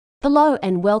Hello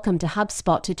and welcome to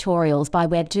HubSpot Tutorials by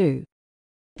Web2.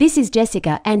 This is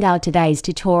Jessica and our today's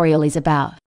tutorial is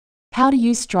about how to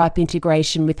use Stripe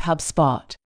integration with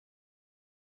HubSpot.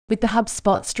 With the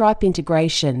HubSpot-Stripe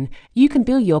integration, you can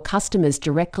bill your customers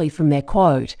directly from their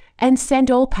quote and send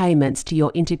all payments to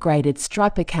your integrated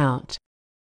Stripe account.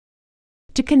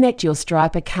 To connect your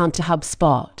Stripe account to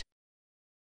HubSpot,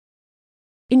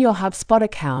 in your HubSpot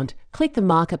account, click the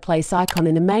Marketplace icon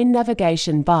in the main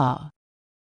navigation bar.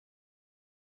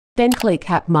 Then click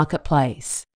App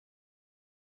Marketplace.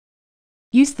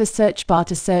 Use the search bar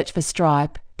to search for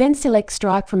Stripe, then select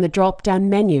Stripe from the drop-down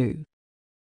menu.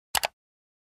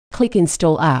 Click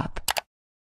Install App.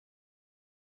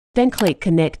 Then click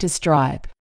Connect to Stripe.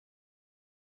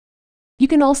 You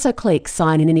can also click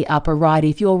Sign in the upper right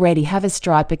if you already have a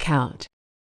Stripe account.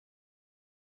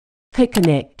 Click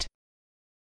Connect.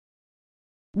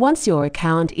 Once your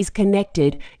account is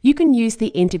connected, you can use the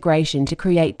integration to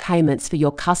create payments for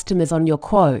your customers on your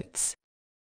quotes.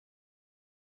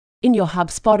 In your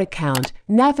HubSpot account,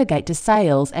 navigate to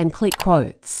Sales and click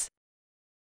Quotes.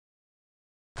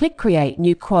 Click Create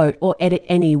New Quote or edit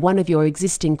any one of your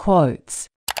existing quotes.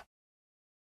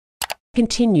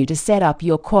 Continue to set up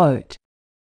your quote.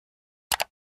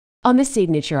 On the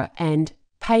Signature and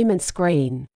Payment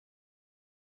screen,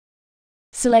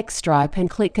 select Stripe and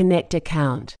click Connect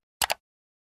Account.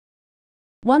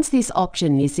 Once this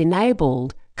option is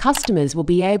enabled, customers will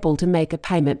be able to make a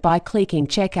payment by clicking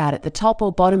Checkout at the top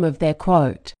or bottom of their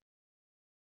quote.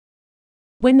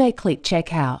 When they click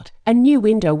Checkout, a new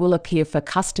window will appear for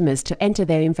customers to enter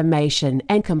their information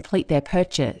and complete their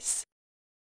purchase.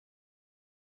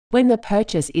 When the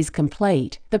purchase is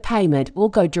complete, the payment will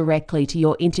go directly to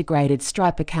your integrated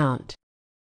Stripe account.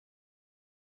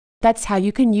 That's how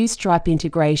you can use Stripe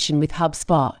integration with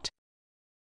HubSpot.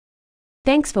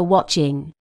 Thanks for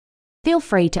watching. Feel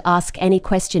free to ask any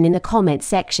question in the comment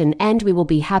section and we will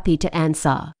be happy to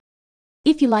answer.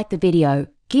 If you like the video,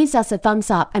 give us a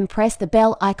thumbs up and press the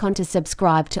bell icon to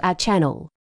subscribe to our channel.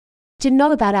 To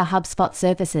know about our HubSpot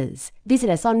services,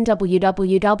 visit us on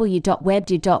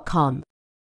www.web2.com.